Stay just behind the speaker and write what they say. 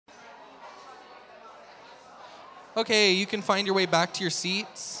Okay, you can find your way back to your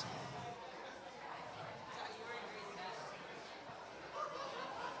seats.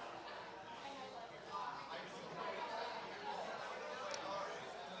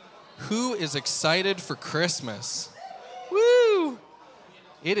 Who is excited for Christmas? Woo!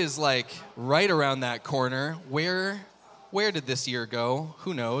 It is like right around that corner. Where did this year go?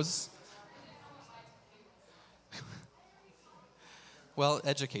 Who knows? Well,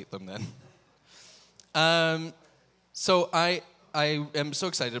 educate them then. So I am so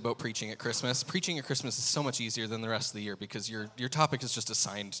excited about preaching at Christmas. Preaching at Christmas is so much easier than the rest of the year because your topic is just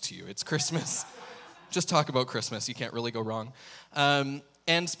assigned to you. It's Christmas. Just talk about Christmas. You can't really go wrong.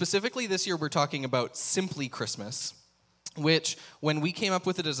 And specifically this year, we're talking about Simply Christmas, which, when we came up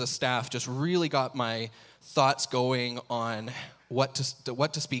with it as a staff, just really got my thoughts going on what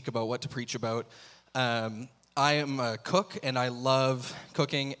to speak about, what to preach about. I am a cook, and I love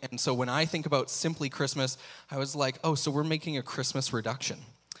cooking, and so when I think about Simply Christmas, I was like, oh, so we're making a Christmas reduction.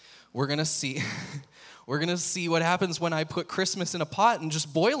 We're going to see we're going to see what happens when I put Christmas in a pot and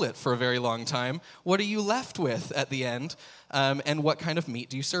just boil it for a very long time. What are you left with at the end, and what kind of meat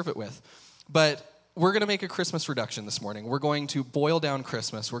do you serve it with? But we're going to make a Christmas reduction this morning. We're going to boil down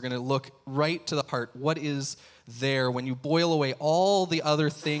Christmas. We're going to look right to the heart. What is there when you boil away all the other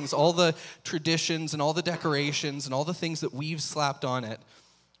things, all the traditions and all the decorations and all the things that we've slapped on it?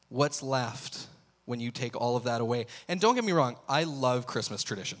 What's left when you take all of that away? And don't get me wrong, I love Christmas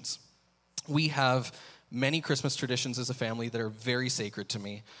traditions. We have many Christmas traditions as a family that are very sacred to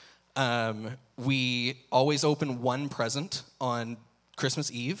me. We always open one present on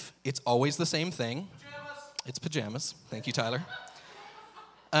Christmas Eve. It's always the same thing. Pajamas. It's pajamas. Thank you, Tyler.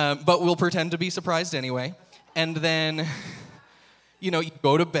 But we'll pretend to be surprised anyway. And then, you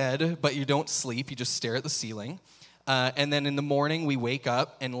go to bed, but you don't sleep. You just stare at the ceiling. And then in the morning, we wake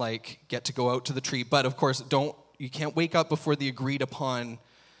up and, get to go out to the tree. But, of course, you can't wake up before the agreed upon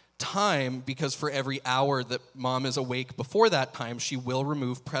time, because for every hour that Mom is awake before that time, she will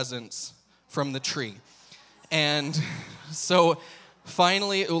remove presents from the tree. And so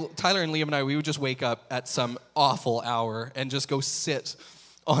finally, Tyler and Liam and I, we would just wake up at some awful hour and just go sit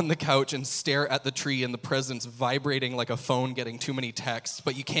on the couch and stare at the tree and the presents vibrating like a phone getting too many texts,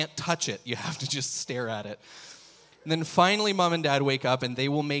 but you can't touch it. You have to just stare at it. And then finally, Mom and Dad wake up and they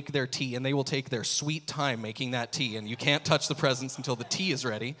will make their tea, and they will take their sweet time making that tea, and you can't touch the presents until the tea is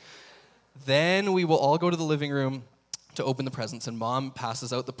ready. Then we will all go to the living room to open the presents, and Mom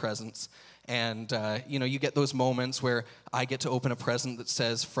passes out the presents. And, you get those moments where I get to open a present that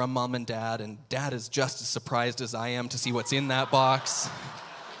says, from Mom and Dad, and Dad is just as surprised as I am to see what's in that box.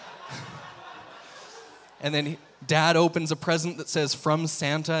 And then Dad opens a present that says, from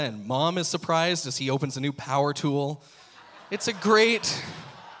Santa, and Mom is surprised as he opens a new power tool. It's a great...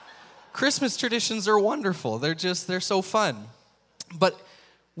 Christmas traditions are wonderful. They're so fun. But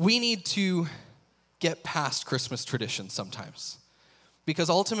we need to get past Christmas traditions sometimes. Because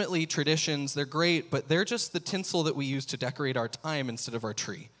ultimately, traditions, they're great, but they're just the tinsel that we use to decorate our time instead of our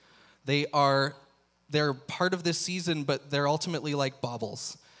tree. They're part of this season, but they're ultimately like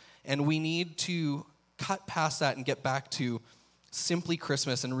baubles. And we need to cut past that and get back to simply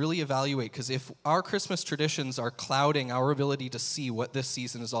Christmas and really evaluate, because if our Christmas traditions are clouding our ability to see what this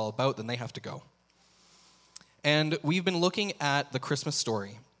season is all about, then they have to go. And we've been looking at the Christmas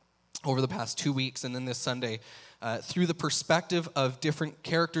story over the past 2 weeks, and then this Sunday, through the perspective of different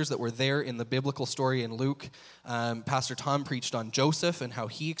characters that were there in the biblical story in Luke. Pastor Tom preached on Joseph and how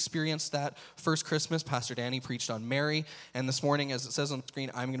he experienced that first Christmas. Pastor Danny preached on Mary. And this morning, as it says on the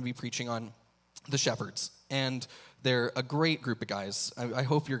screen, I'm going to be preaching on the shepherds. And they're a great group of guys. I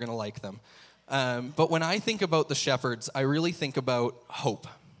hope you're going to like them. But when I think about the shepherds, I really think about hope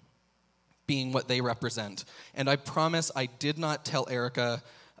being what they represent. And I promise I did not tell Erica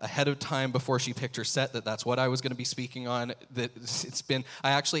ahead of time before she picked her set that's what I was going to be speaking on. I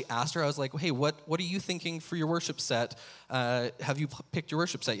actually asked her, I was like, hey, what are you thinking for your worship set? Have you picked your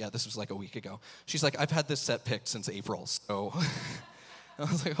worship set yet? This was like a week ago. She's like, I've had this set picked since April. So I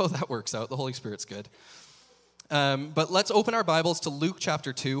was like, oh, that works out. The Holy Spirit's good. But let's open our Bibles to Luke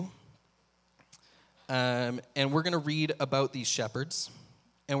chapter 2. And we're going to read about these shepherds.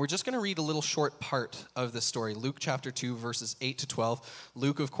 And we're just going to read a little short part of this story, Luke chapter 2, verses 8 to 12.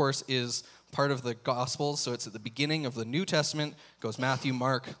 Luke, of course, is part of the Gospels, so it's at the beginning of the New Testament. It goes Matthew,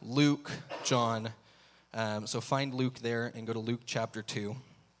 Mark, Luke, John. So find Luke there and go to Luke chapter 2.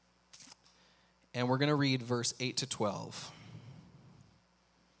 And we're going to read verse 8 to 12.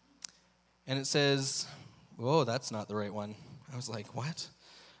 And it says, whoa, that's not the right one. I was like, what?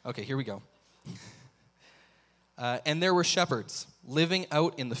 Okay, here we go. And there were shepherds living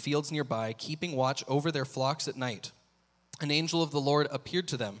out in the fields nearby, keeping watch over their flocks at night. An angel of the Lord appeared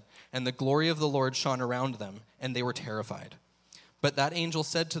to them, and the glory of the Lord shone around them, and they were terrified. But that angel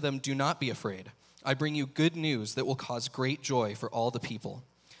said to them, "Do not be afraid. I bring you good news that will cause great joy for all the people.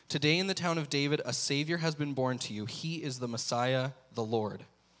 Today in the town of David, a Savior has been born to you. He is the Messiah, the Lord.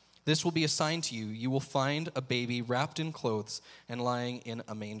 This will be a sign to you. You will find a baby wrapped in clothes and lying in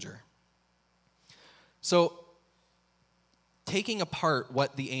a manger." So, taking apart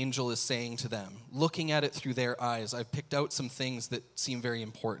what the angel is saying to them, looking at it through their eyes, I've picked out some things that seem very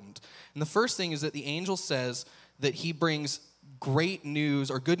important. And the first thing is that the angel says that he brings great news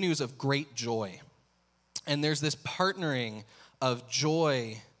or good news of great joy. And there's this partnering of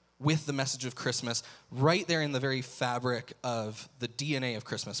joy with the message of Christmas right there in the very fabric of the DNA of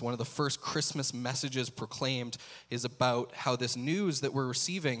Christmas. One of the first Christmas messages proclaimed is about how this news that we're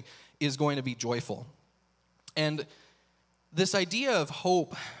receiving is going to be joyful. And this idea of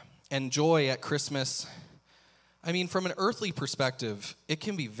hope and joy at Christmas, I mean, from an earthly perspective, it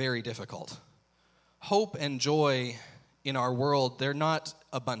can be very difficult. Hope and joy in our world, they're not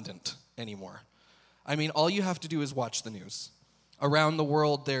abundant anymore. I mean, all you have to do is watch the news. Around the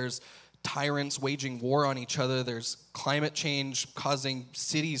world, there's tyrants waging war on each other. There's climate change causing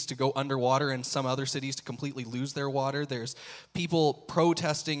cities to go underwater and some other cities to completely lose their water. There's people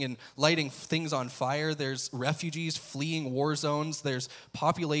protesting and lighting things on fire. There's refugees fleeing war zones. There's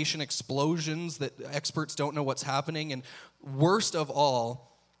population explosions that experts don't know what's happening. And worst of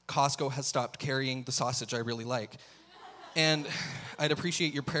all, Costco has stopped carrying the sausage I really like. And I'd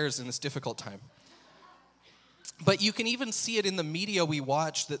appreciate your prayers in this difficult time. But you can even see it in the media we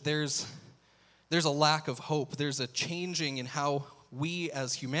watch that there's a lack of hope. There's a changing in how we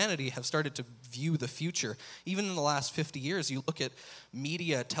as humanity have started to view the future. Even in the last 50 years, you look at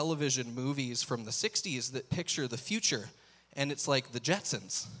media, television, movies from the 60s that picture the future, and it's like the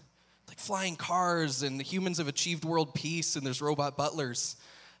Jetsons. Like flying cars, and humans have achieved world peace, and there's robot butlers.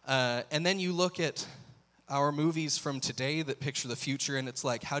 And then you look at our movies from today that picture the future, and it's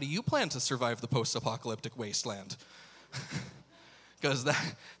like, how do you plan to survive the post-apocalyptic wasteland? Because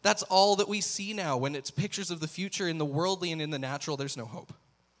that's all that we see now. When it's pictures of the future in the worldly and in the natural, there's no hope.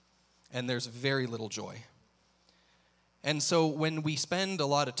 And there's very little joy. And so when we spend a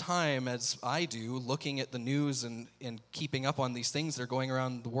lot of time, as I do, looking at the news and keeping up on these things that are going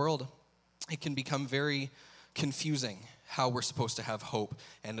around the world, it can become very confusing how we're supposed to have hope,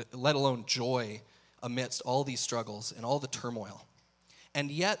 and let alone joy, amidst all these struggles and all the turmoil.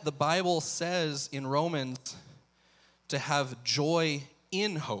 And yet the Bible says in Romans to have joy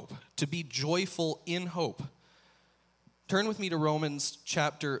in hope, to be joyful in hope. Turn with me to Romans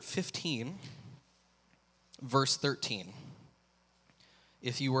chapter 15, verse 13.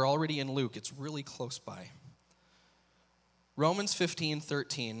 If you were already in Luke, it's really close by. Romans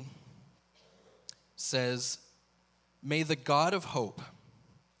 15:13 says, "May the God of hope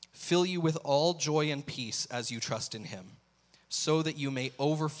fill you with all joy and peace as you trust in him, so that you may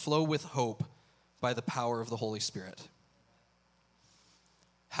overflow with hope by the power of the Holy Spirit."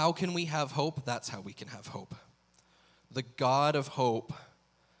 How can we have hope? That's how we can have hope. The God of hope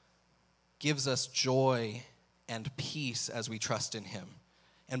gives us joy and peace as we trust in him.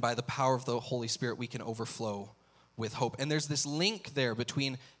 And by the power of the Holy Spirit, we can overflow with hope. And there's this link there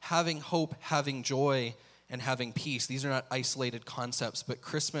between having hope, having joy, and having peace. These are not isolated concepts, but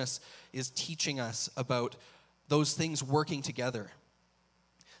Christmas is teaching us about those things working together.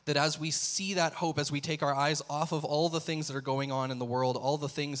 That as we see that hope, as we take our eyes off of all the things that are going on in the world, all the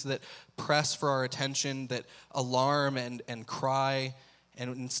things that press for our attention, that alarm and cry, and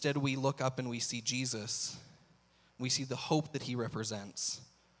instead we look up and we see Jesus, we see the hope that he represents.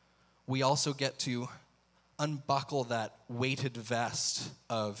 We also get to unbuckle that weighted vest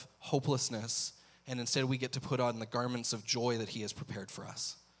of hopelessness, and instead we get to put on the garments of joy that he has prepared for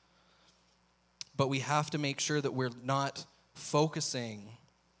us. But we have to make sure that we're not focusing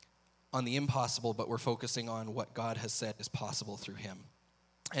on the impossible, but we're focusing on what God has said is possible through him.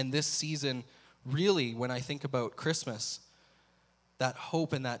 And this season, really, when I think about Christmas, that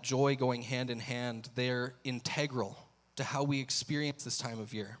hope and that joy going hand in hand, they're integral to how we experience this time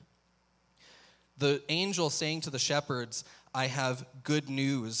of year. The angel saying to the shepherds, "I have good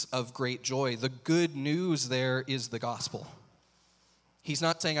news of great joy." The good news there is the gospel. He's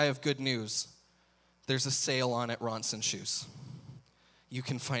not saying, "I have good news. There's a sale on at Ronson Shoes. You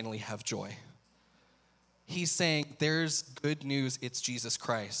can finally have joy." He's saying there's good news, it's Jesus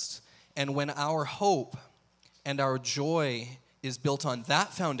Christ. And when our hope and our joy is built on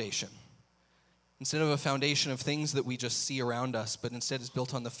that foundation, instead of a foundation of things that we just see around us, but instead is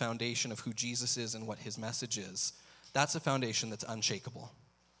built on the foundation of who Jesus is and what his message is, That's a foundation that's unshakable.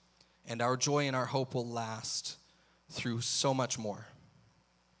 And our joy and our hope will last through so much more.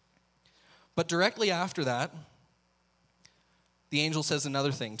 But directly after that, the angel says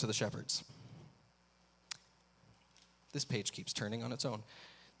another thing to the shepherds. This page keeps turning on its own.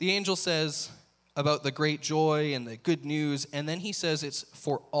 The angel says about the great joy and the good news, and then he says it's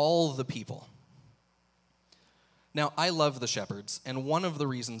for all the people. Now, I love the shepherds, and one of the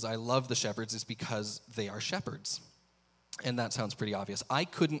reasons I love the shepherds is because they are shepherds. And that sounds pretty obvious. I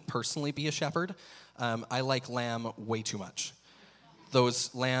couldn't personally be a shepherd. I like lamb way too much.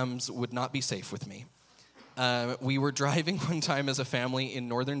 Those lambs would not be safe with me. We were driving one time as a family in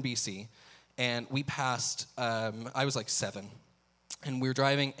northern BC, and we passed, I was like 7, and we were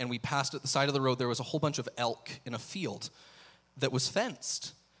driving, and we passed at the side of the road, there was a whole bunch of elk in a field that was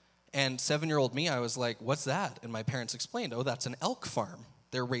fenced. And 7-year-old me, I was like, what's that? And my parents explained, oh, that's an elk farm.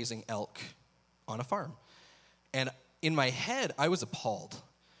 They're raising elk on a farm. And in my head, I was appalled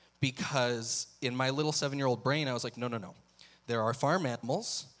because in my little 7-year-old brain, I was like, no. There are farm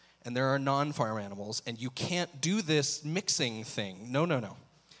animals and there are non-farm animals, and you can't do this mixing thing. No.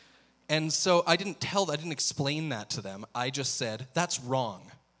 And so I didn't explain that to them. I just said, that's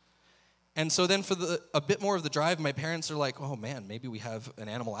wrong. And so then for a bit more of the drive, my parents are like, oh man, maybe we have an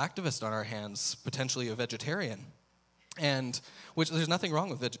animal activist on our hands, potentially a vegetarian. And which there's nothing wrong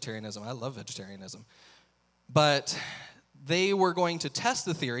with vegetarianism. I love vegetarianism. But they were going to test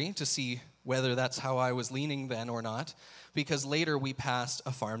the theory to see whether that's how I was leaning then or not, because later we passed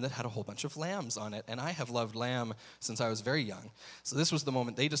a farm that had a whole bunch of lambs on it, and I have loved lamb since I was very young. So this was the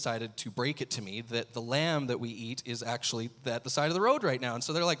moment they decided to break it to me that the lamb that we eat is actually at the side of the road right now. And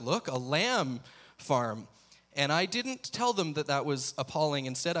so they're like, look, a lamb farm. And I didn't tell them that that was appalling.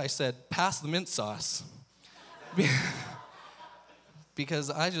 Instead, I said, pass the mint sauce.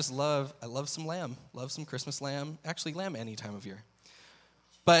 Because I love some lamb, love some Christmas lamb, actually lamb any time of year.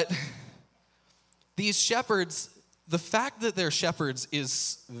 But these shepherds, the fact that they're shepherds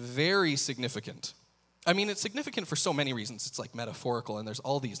is very significant. I mean, it's significant for so many reasons. It's like metaphorical, and there's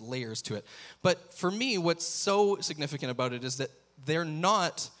all these layers to it. But for me, what's so significant about it is that they're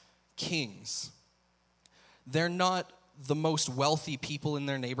not kings. They're not the most wealthy people in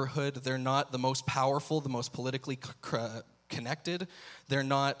their neighborhood. They're not the most powerful, the most politically connected. They're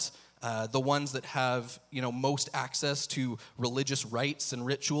not the ones that have, most access to religious rites and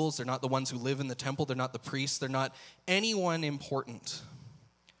rituals. They're not the ones who live in the temple. They're not the priests. They're not anyone important.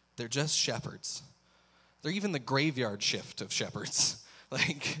 They're just shepherds. They're even the graveyard shift of shepherds.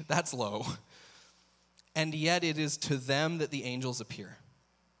 Like, that's low. And yet it is to them that the angels appear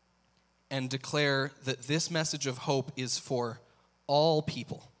and declare that this message of hope is for all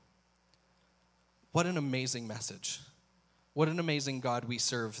people. What an amazing message. What an amazing God we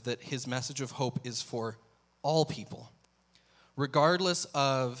serve, that his message of hope is for all people. Regardless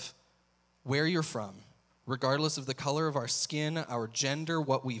of where you're from, regardless of the color of our skin, our gender,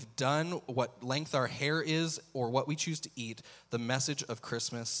 what we've done, what length our hair is, or what we choose to eat, the message of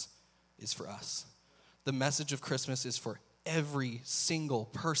Christmas is for us. The message of Christmas is for every single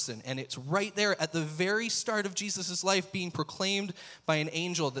person. And it's right there at the very start of Jesus' life being proclaimed by an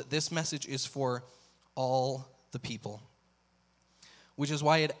angel that this message is for all the people. Which is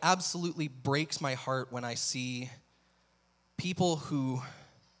why it absolutely breaks my heart when I see people who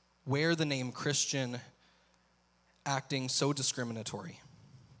wear the name Christian acting so discriminatory.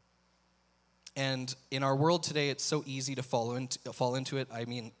 And in our world today, it's so easy to fall into it. I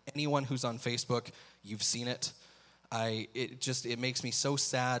mean, anyone who's on Facebook, you've seen it. It makes me so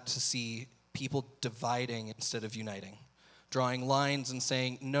sad to see people dividing instead of uniting, drawing lines and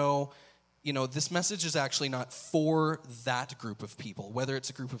saying, no, this message is actually not for that group of people, whether it's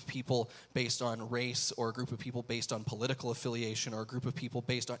a group of people based on race or a group of people based on political affiliation or a group of people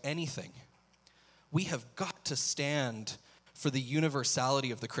based on anything. We have got to stand for the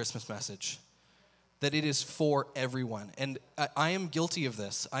universality of the Christmas message, that it is for everyone. And I am guilty of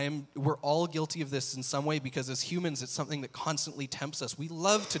this. We're all guilty of this in some way because as humans, it's something that constantly tempts us. We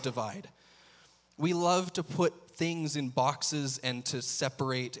love to divide. We love to put things in boxes and to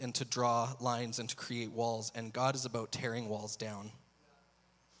separate and to draw lines and to create walls, and God is about tearing walls down.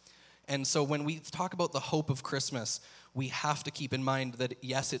 And so when we talk about the hope of Christmas, we have to keep in mind that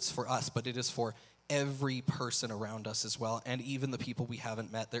yes, it's for us, but it is for every person around us as well, and even the people we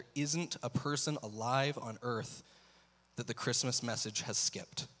haven't met. There isn't a person alive on earth that the Christmas message has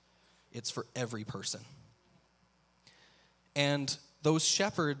skipped. It's for every person. And those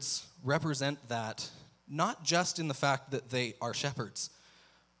shepherds represent that, not just in the fact that they are shepherds,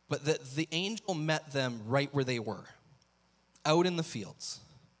 but that the angel met them right where they were, out in the fields.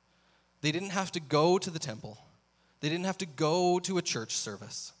 They didn't have to go to the temple. They didn't have to go to a church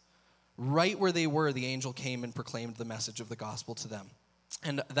service. Right where they were, the angel came and proclaimed the message of the gospel to them.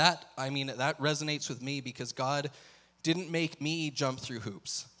 And that resonates with me because God didn't make me jump through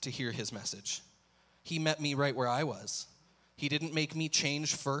hoops to hear his message. He met me right where I was. He didn't make me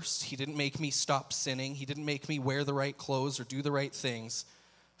change first. He didn't make me stop sinning. He didn't make me wear the right clothes or do the right things.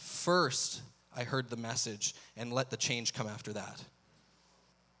 First, I heard the message and let the change come after that.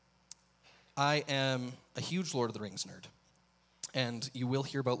 I am a huge Lord of the Rings nerd, and you will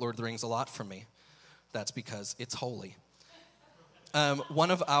hear about Lord of the Rings a lot from me. That's because it's holy.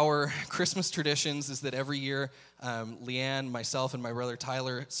 One of our Christmas traditions is that every year, Leanne, myself, and my brother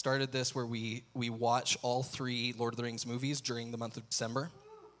Tyler started this where we watch all 3 Lord of the Rings movies during the month of December.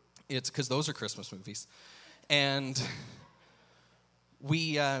 It's because those are Christmas movies. And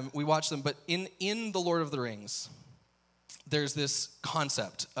we watch them, but in the Lord of the Rings, there's this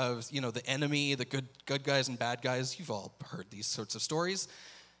concept of, the enemy, the good guys and bad guys. You've all heard these sorts of stories.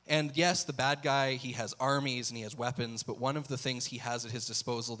 And yes, the bad guy, he has armies and he has weapons, but one of the things he has at his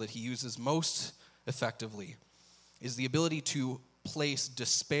disposal that he uses most effectively is the ability to place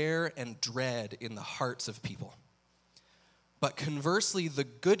despair and dread in the hearts of people. But conversely, the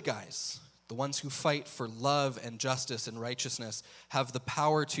good guys, the ones who fight for love and justice and righteousness, have the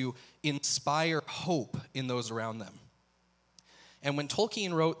power to inspire hope in those around them. And when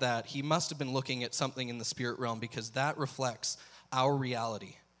Tolkien wrote that, he must have been looking at something in the spirit realm because that reflects our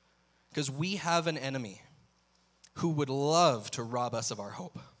reality. Because we have an enemy who would love to rob us of our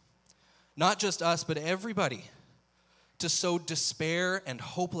hope. Not just us, but everybody. To sow despair and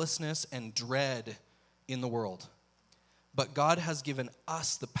hopelessness and dread in the world. But God has given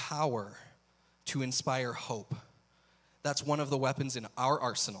us the power to inspire hope. That's one of the weapons in our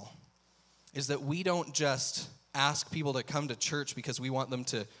arsenal, is that we don't just ask people to come to church because we want them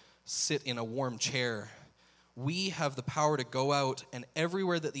to sit in a warm chair. We have the power to go out, and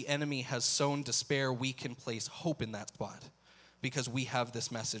everywhere that the enemy has sown despair, we can place hope in that spot because we have this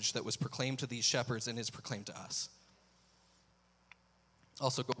message that was proclaimed to these shepherds and is proclaimed to us.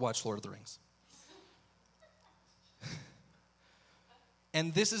 Also, go watch Lord of the Rings.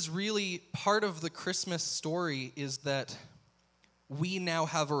 And this is really part of the Christmas story, is that we now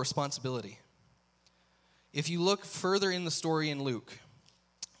have a responsibility. If you look further in the story in Luke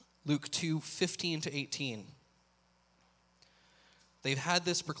 2:15 to 18, they've had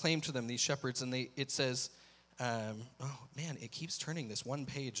this proclaimed to them, these shepherds, and it says, it keeps turning this one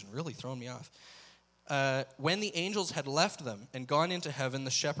page and really throwing me off. When the angels had left them and gone into heaven,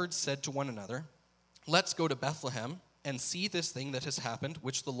 the shepherds said to one another, "Let's go to Bethlehem and see this thing that has happened,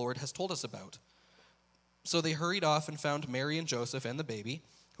 which the Lord has told us about." So they hurried off and found Mary and Joseph and the baby,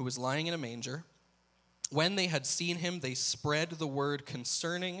 who was lying in a manger. When they had seen him, they spread the word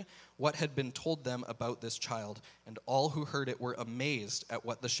concerning what had been told them about this child, and all who heard it were amazed at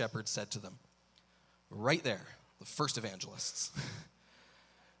what the shepherds said to them. Right there, the first evangelists.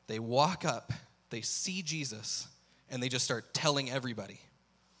 They walk up, they see Jesus, and they just start telling everybody.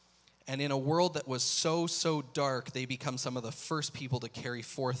 And in a world that was so dark, they become some of the first people to carry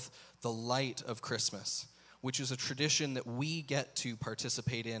forth the light of Christmas, which is a tradition that we get to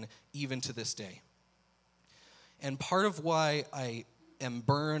participate in even to this day. And part of why I am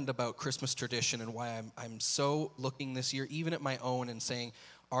burned about Christmas tradition and why I'm so looking this year, even at my own, and saying,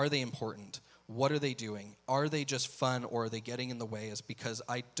 are they important? What are they doing? Are they just fun, or are they getting in the way? Is because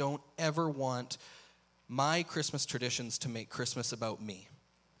I don't ever want my Christmas traditions to make Christmas about me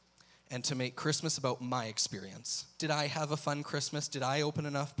and to make Christmas about my experience. Did I have a fun Christmas? Did I open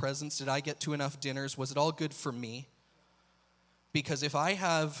enough presents? Did I get to enough dinners? Was it all good for me? Because if I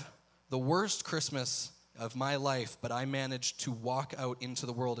have the worst Christmas of my life, but I managed to walk out into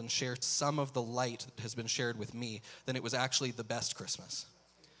the world and share some of the light that has been shared with me, then it was actually the best Christmas.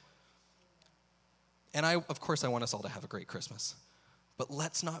 And of course, I want us all to have a great Christmas. But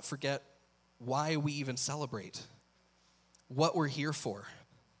let's not forget why we even celebrate, what we're here for.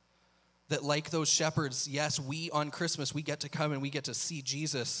 That like those shepherds, yes, we on Christmas, we get to come and we get to see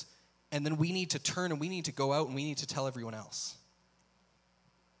Jesus, and then we need to turn and we need to go out and we need to tell everyone else.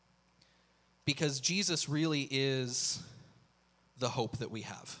 Because Jesus really is the hope that we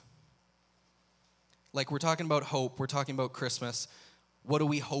have. Like, we're talking about hope, we're talking about Christmas. What do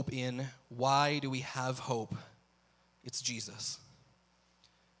we hope in? Why do we have hope? It's Jesus.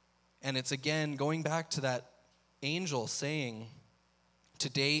 And it's, again, going back to that angel saying,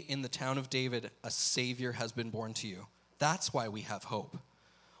 today in the town of David, a Savior has been born to you. That's why we have hope.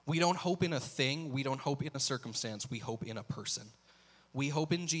 We don't hope in a thing. We don't hope in a circumstance. We hope in a person. We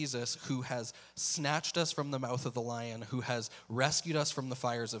hope in Jesus, who has snatched us from the mouth of the lion, who has rescued us from the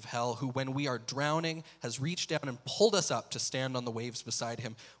fires of hell, who when we are drowning has reached down and pulled us up to stand on the waves beside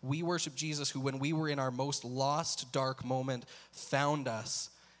him. We worship Jesus, who when we were in our most lost, dark moment, found us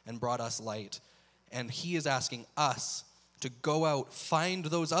and brought us light. And he is asking us to go out, find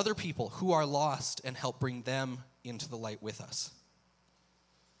those other people who are lost, and help bring them into the light with us.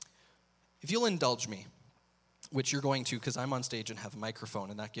 If you'll indulge me, which you're going to because I'm on stage and have a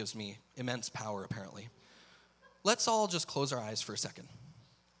microphone, and that gives me immense power, apparently. Let's all just close our eyes for a second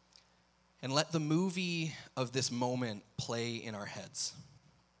and let the movie of this moment play in our heads.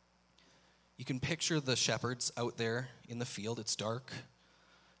 You can picture the shepherds out there in the field. It's dark.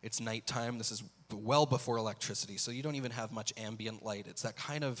 It's nighttime. This is well before electricity, so you don't even have much ambient light. It's that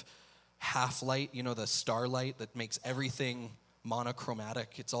kind of half light, the starlight that makes everything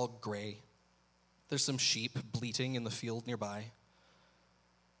monochromatic. It's all gray. There's some sheep bleating in the field nearby.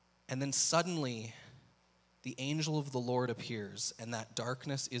 And then suddenly, the angel of the Lord appears, and that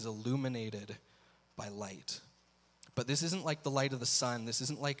darkness is illuminated by light. But this isn't like the light of the sun. This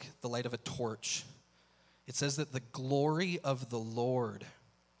isn't like the light of a torch. It says that the glory of the Lord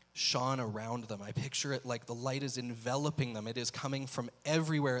shone around them. I picture it like the light is enveloping them. It is coming from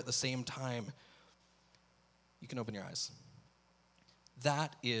everywhere at the same time. You can open your eyes.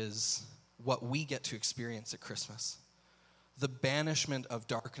 That is what we get to experience at Christmas. The banishment of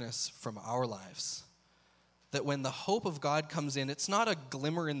darkness from our lives. That when the hope of God comes in, it's not a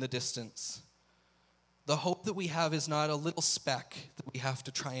glimmer in the distance. The hope that we have is not a little speck that we have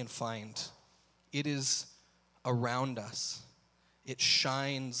to try and find. It is around us. It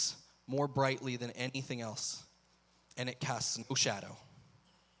shines more brightly than anything else, and it casts no shadow.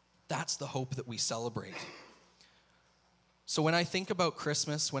 That's the hope that we celebrate. So when I think about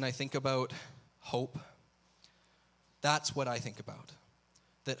Christmas, when I think about hope, that's what I think about.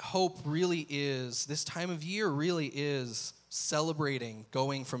 That hope really is, this time of year really is celebrating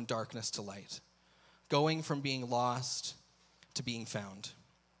going from darkness to light, going from being lost to being found.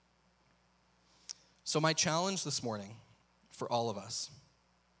 So my challenge this morning for all of us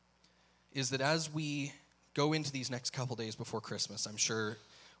is that as we go into these next couple days before Christmas, I'm sure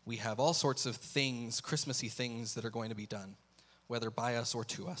we have all sorts of things, Christmassy things that are going to be done, whether by us or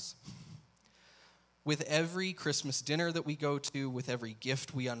to us. With every Christmas dinner that we go to, with every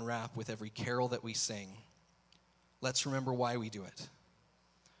gift we unwrap, with every carol that we sing, let's remember why we do it.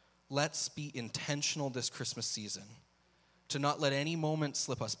 Let's be intentional this Christmas season to not let any moment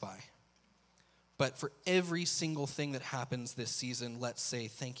slip us by. But for every single thing that happens this season, let's say,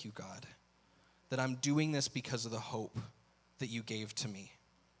 thank you, God, that I'm doing this because of the hope that you gave to me.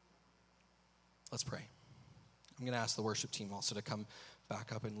 Let's pray. I'm going to ask the worship team also to come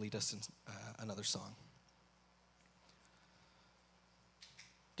back up and lead us in another song.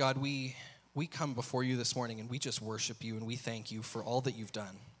 God, we come before you this morning and we just worship you and we thank you for all that you've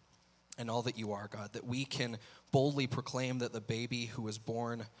done and all that you are, God, that we can boldly proclaim that the baby who was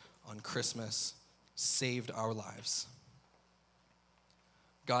born on Christmas saved our lives.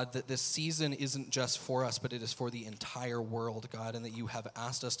 God, that this season isn't just for us, but it is for the entire world, God, and that you have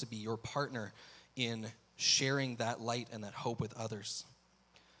asked us to be your partner in sharing that light and that hope with others.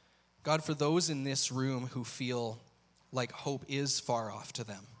 God, for those in this room who feel like hope is far off to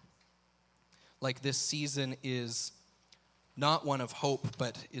them, like this season is not one of hope,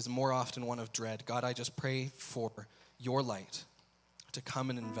 but is more often one of dread, God, I just pray for your light to come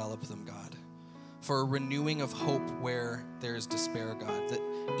and envelop them, God, for a renewing of hope where there is despair, God, that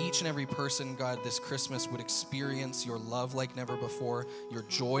each and every person, God, this Christmas would experience your love like never before, your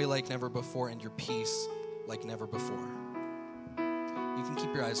joy like never before, and your peace like never before. You can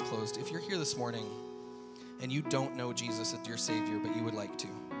keep your eyes closed. If you're here this morning and you don't know Jesus as your Savior, but you would like to,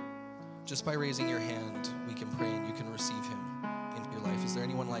 just by raising your hand, we can pray and you can receive him into your life. Is there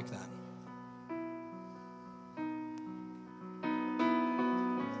anyone like that?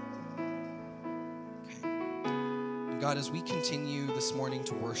 Okay. And God, as we continue this morning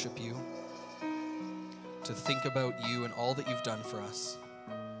to worship you, to think about you and all that you've done for us,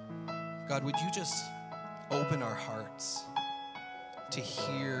 God, would you just open our hearts to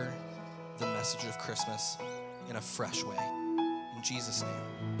hear the message of Christmas in a fresh way. In Jesus'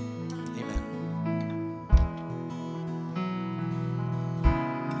 name, amen.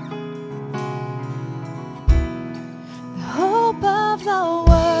 The hope of the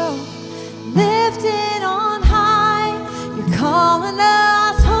world lifted on high. You're calling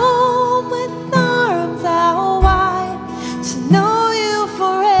us home with arms out wide to know you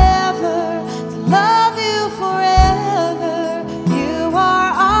forever, to love you forever. You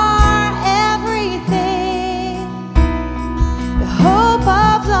are our everything. The hope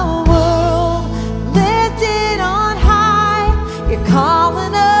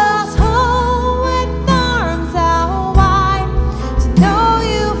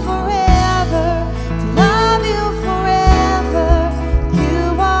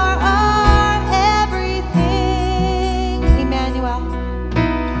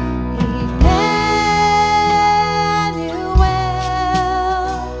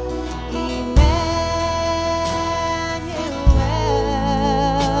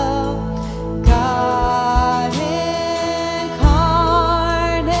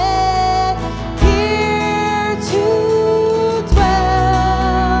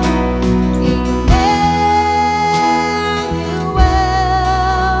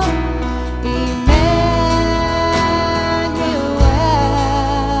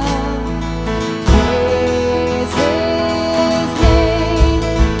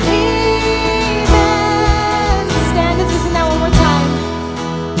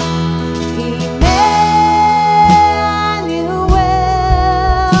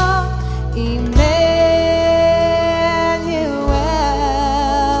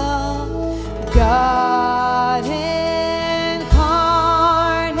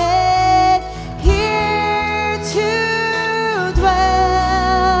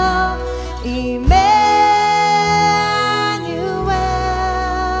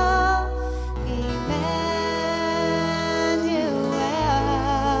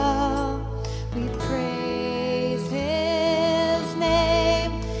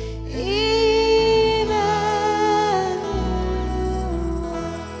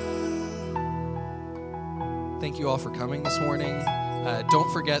Thank you all for coming this morning.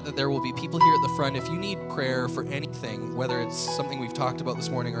 Don't forget that there will be people here at the front. If you need prayer for anything, whether it's something we've talked about this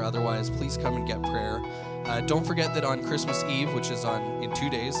morning or otherwise, please come and get prayer. Don't forget that on Christmas Eve, which is in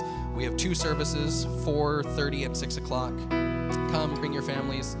 2 days, we have 2 services, 4:30 and 6 o'clock. Come, bring your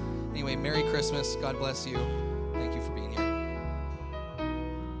families. Anyway, Merry Christmas. God bless you.